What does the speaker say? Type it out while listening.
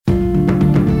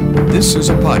This is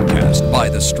a podcast by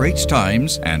The Straits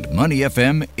Times and Money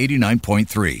FM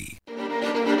 89.3.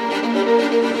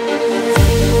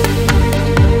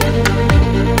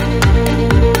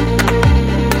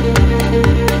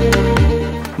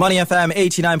 Money FM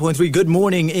 89.3. Good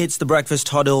morning. It's the Breakfast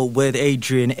Huddle with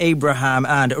Adrian Abraham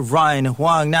and Ryan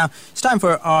Huang. Now, it's time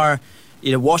for our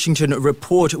Washington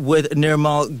report with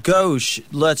Nirmal Ghosh.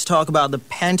 Let's talk about the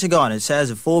Pentagon. It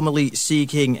says formally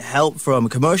seeking help from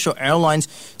commercial airlines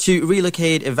to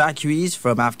relocate evacuees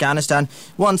from Afghanistan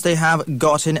once they have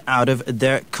gotten out of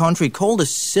their country. Called the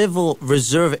Civil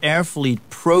Reserve Air Fleet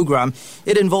Program,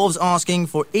 it involves asking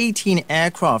for 18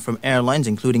 aircraft from airlines,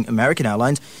 including American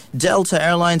Airlines, Delta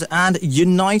Airlines, and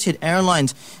United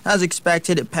Airlines. As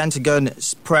expected, Pentagon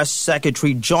Press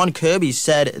Secretary John Kirby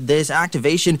said this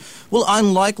activation will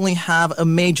unlikely have a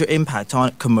major impact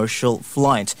on commercial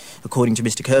flights. According to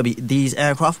Mr. Kirby, these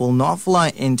aircraft will not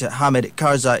fly into Hamid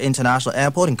Karzai International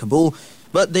Airport in Kabul,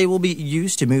 but they will be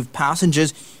used to move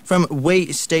passengers from way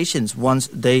stations once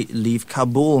they leave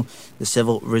Kabul. The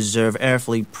Civil Reserve Air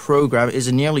Fleet Program is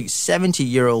a nearly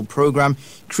 70-year-old program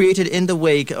created in the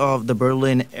wake of the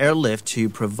Berlin airlift to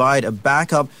provide a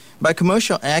backup by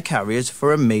commercial air carriers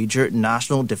for a major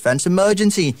national defense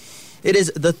emergency. It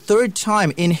is the third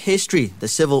time in history the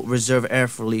Civil Reserve Air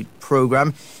Fleet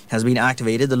Program has been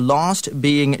activated, the last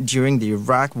being during the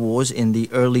Iraq wars in the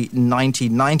early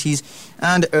 1990s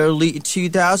and early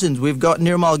 2000s. We've got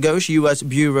Nirmal Ghosh, U.S.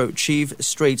 Bureau Chief,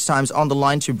 Straits Times, on the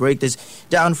line to break this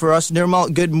down for us.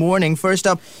 Nirmal, good morning. First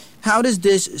up, how does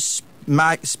this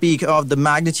speak of the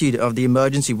magnitude of the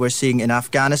emergency we're seeing in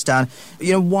Afghanistan?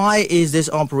 Why is this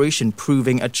operation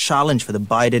proving a challenge for the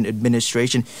Biden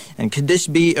administration? And could this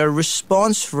be a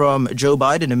response from Joe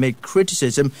Biden amid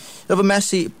criticism of a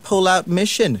messy pull-out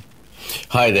mission?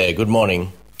 Hi there. Good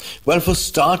morning. Well, for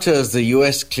starters, the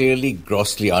U.S. clearly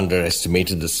grossly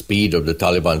underestimated the speed of the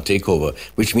Taliban takeover,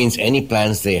 which means any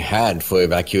plans they had for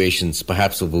evacuations,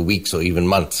 perhaps over weeks or even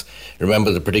months.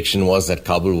 Remember, the prediction was that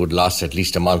Kabul would last at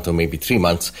least a month or maybe 3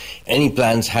 months. Any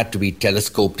plans had to be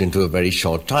telescoped into a very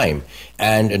short time,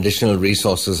 and additional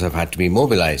resources have had to be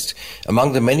mobilized.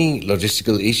 Among the many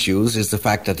logistical issues is the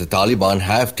fact that the Taliban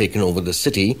have taken over the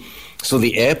city. So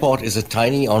the airport is a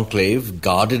tiny enclave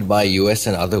guarded by US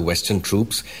and other Western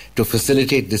troops to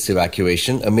facilitate this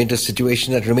evacuation amid a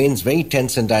situation that remains very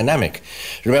tense and dynamic.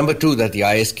 Remember too that the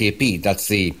ISKP, that's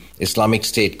the Islamic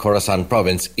State Khorasan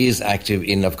province, is active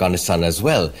in Afghanistan as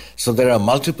well. So there are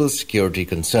multiple security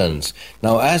concerns.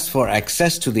 Now, as for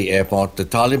access to the airport, the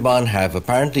Taliban have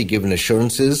apparently given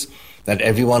assurances that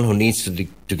everyone who needs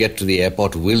to get to the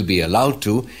airport will be allowed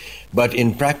to. But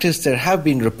in practice, there have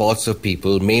been reports of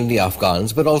people, mainly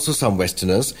Afghans, but also some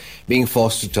Westerners, being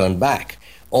forced to turn back.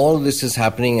 All this is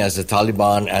happening as the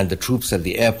Taliban and the troops at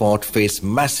the airport face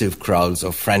massive crowds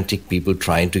of frantic people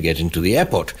trying to get into the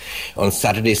airport. On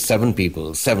Saturday, 7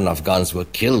 Afghans were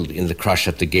killed in the crush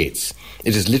at the gates.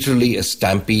 It is literally a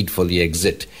stampede for the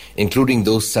exit. Including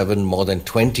those 7, more than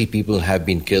 20 people have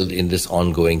been killed in this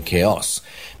ongoing chaos.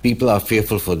 People are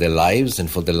fearful for their lives and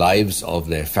for the lives of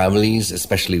their families,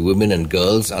 especially women and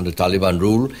girls under Taliban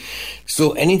rule.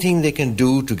 So anything they can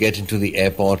do to get into the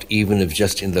airport, even if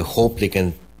just in the hope they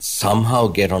can somehow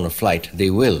get on a flight, they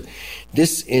will.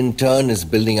 This in turn is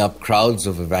building up crowds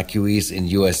of evacuees in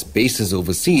US bases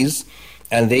overseas,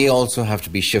 and they also have to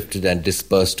be shifted and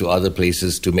dispersed to other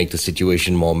places to make the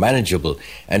situation more manageable.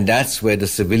 And that's where the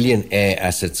civilian air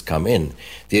assets come in.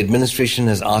 The administration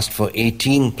has asked for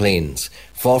 18 planes,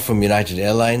 4 from United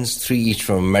Airlines, 3 each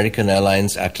from American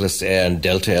Airlines, Atlas Air and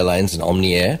Delta Airlines and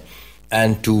Omni Air,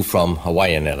 and 2 from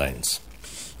Hawaiian Airlines.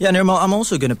 Yeah, Nirmal, I'm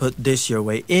also going to put this your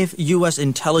way. If U.S.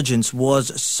 intelligence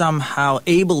was somehow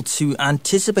able to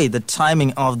anticipate the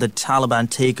timing of the Taliban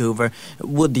takeover,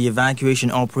 would the evacuation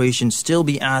operation still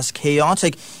be as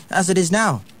chaotic as it is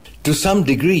now? To some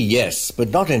degree, yes,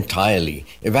 but not entirely.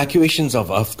 Evacuations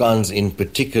of Afghans in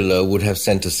particular would have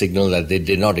sent a signal that they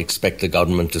did not expect the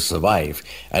government to survive,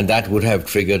 and that would have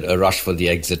triggered a rush for the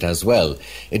exit as well.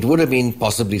 It would have been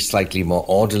possibly slightly more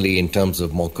orderly in terms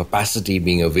of more capacity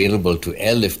being available to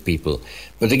airlift people.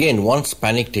 But again, once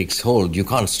panic takes hold, you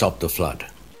can't stop the flood.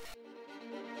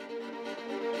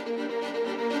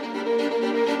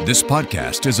 This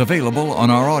podcast is available on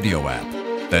our audio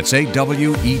app. That's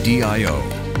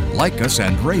AWEDIO. Like us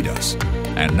and rate us.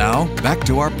 And now, back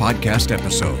to our podcast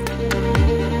episode.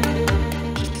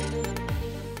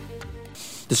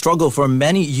 The struggle for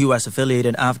many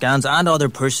U.S.-affiliated Afghans and other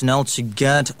personnel to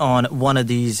get on one of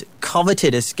these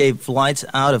coveted escape flights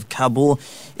out of Kabul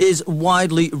is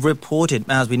widely reported,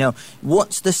 as we know.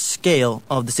 What's the scale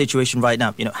of the situation right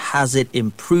now? Has it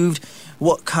improved?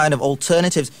 What kind of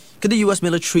alternatives could the U.S.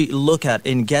 military look at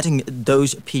in getting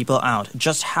those people out?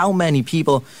 Just how many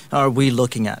people are we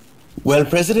looking at? Well,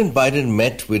 President Biden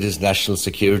met with his national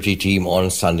security team on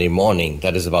Sunday morning,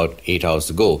 that is about 8 hours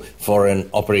ago, for an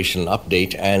operational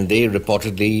update, and they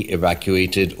reportedly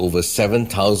evacuated over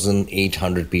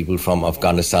 7,800 people from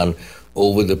Afghanistan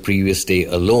over the previous day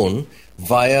alone,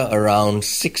 via around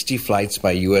 60 flights by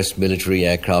U.S. military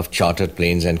aircraft, chartered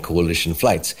planes and coalition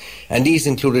flights. And these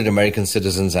included American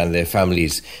citizens and their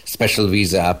families, special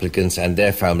visa applicants and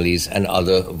their families, and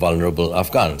other vulnerable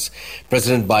Afghans.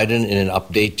 President Biden, in an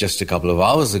update just a couple of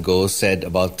hours ago, said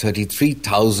about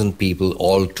 33,000 people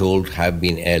all told have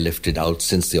been airlifted out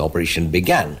since the operation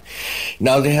began.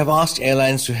 Now, they have asked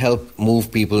airlines to help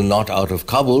move people not out of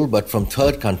Kabul, but from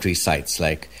third country sites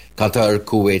like Qatar,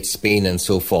 Kuwait, Spain, and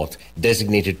so forth,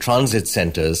 designated transit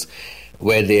centers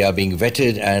where they are being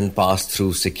vetted and passed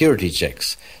through security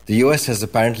checks. The U.S. has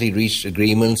apparently reached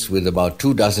agreements with about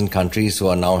 24 countries who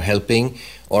are now helping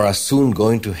or are soon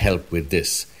going to help with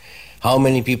this. How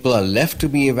many people are left to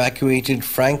be evacuated?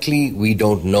 Frankly, we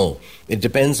don't know. It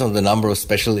depends on the number of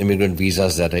special immigrant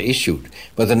visas that are issued,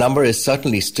 but the number is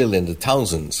certainly still in the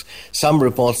thousands. Some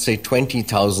reports say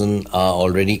 20,000 are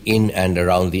already in and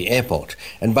around the airport.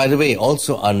 And by the way,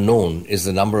 also unknown is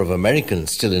the number of Americans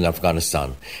still in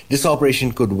Afghanistan. This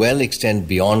operation could well extend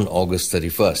beyond August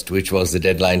 31st, which was the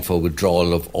deadline for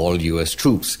withdrawal of all U.S.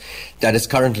 troops. That is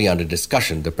currently under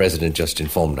discussion, the president just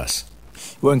informed us.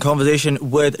 We're in conversation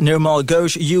with Nirmal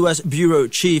Ghosh, U.S. Bureau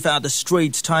Chief at the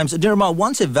Straits Times. Nirmal,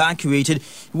 once evacuated,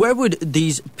 where would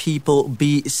these people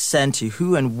be sent to?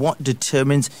 Who and what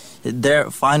determines their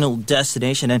final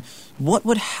destination? And what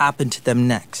would happen to them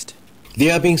next? They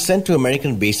are being sent to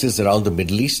American bases around the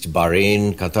Middle East,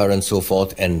 Bahrain, Qatar and so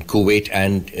forth, and Kuwait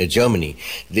and Germany.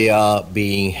 They are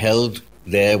being held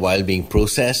there while being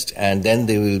processed, and then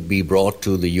they will be brought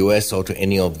to the U.S. or to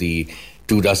any of the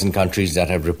 24 countries that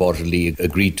have reportedly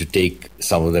agreed to take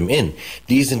some of them in.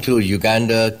 These include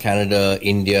Uganda, Canada,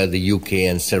 India, the UK,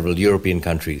 and several European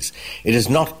countries. It is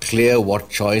not clear what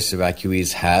choice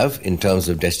evacuees have in terms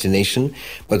of destination,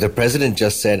 but the president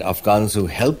just said Afghans who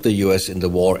helped the US in the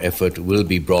war effort will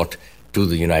be brought to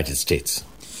the United States.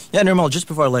 Yeah, Nirmal, just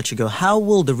before I let you go, how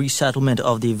will the resettlement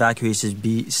of the evacuees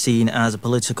be seen as a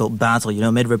political battle?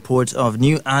 Amid reports of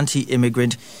new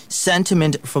anti-immigrant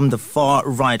sentiment from the far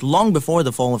right. Long before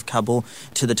the fall of Kabul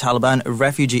to the Taliban,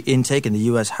 refugee intake in the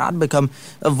U.S. had become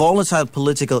a volatile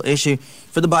political issue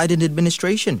for the Biden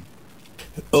administration.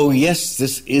 Oh, yes,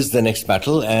 this is the next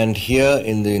battle. And here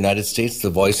in the United States, the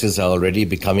voices are already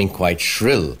becoming quite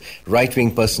shrill.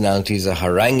 Right-wing personalities are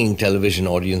haranguing television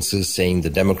audiences, saying the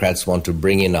Democrats want to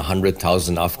bring in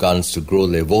 100,000 Afghans to grow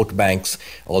their vote banks,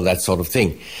 all that sort of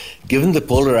thing. Given the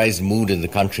polarized mood in the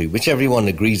country, which everyone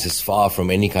agrees is far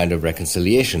from any kind of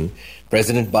reconciliation,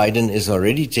 President Biden is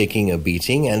already taking a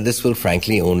beating, and this will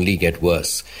frankly only get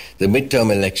worse. The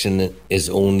midterm election is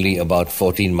only about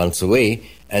 14 months away,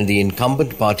 and the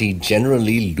incumbent party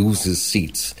generally loses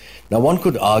seats. Now, one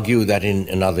could argue that in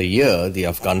another year, the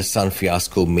Afghanistan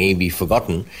fiasco may be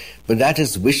forgotten, but that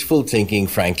is wishful thinking,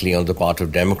 frankly, on the part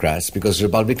of Democrats, because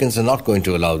Republicans are not going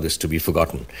to allow this to be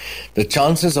forgotten. The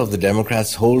chances of the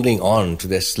Democrats holding on to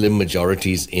their slim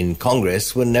majorities in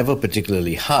Congress were never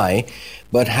particularly high,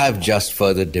 but have just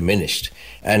further diminished.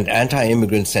 And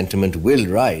anti-immigrant sentiment will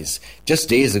rise. Just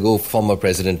days ago, former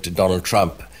President Donald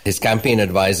Trump, his campaign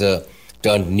advisor,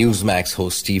 turned Newsmax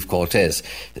host Steve Cortez.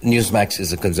 Newsmax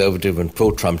is a conservative and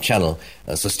pro-Trump channel.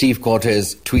 So Steve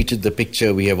Cortez tweeted the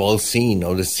picture we have all seen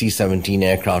of the C-17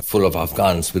 aircraft full of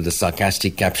Afghans with the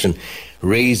sarcastic caption,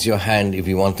 "Raise your hand if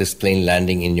you want this plane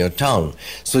landing in your town."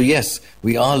 So yes,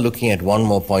 we are looking at one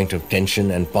more point of tension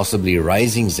and possibly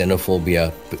rising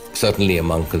xenophobia, certainly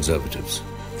among conservatives.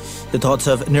 The thoughts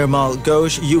of Nirmal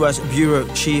Ghosh, U.S. Bureau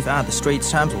Chief at the Straits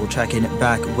Times. We'll check in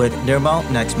back with Nirmal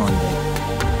next Monday.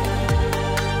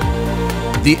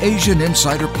 The Asian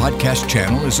Insider Podcast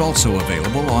channel is also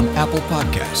available on Apple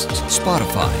Podcasts,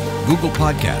 Spotify, Google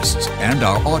Podcasts, and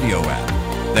our audio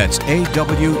app. That's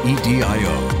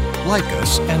AWEDIO. Like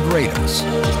us and rate us.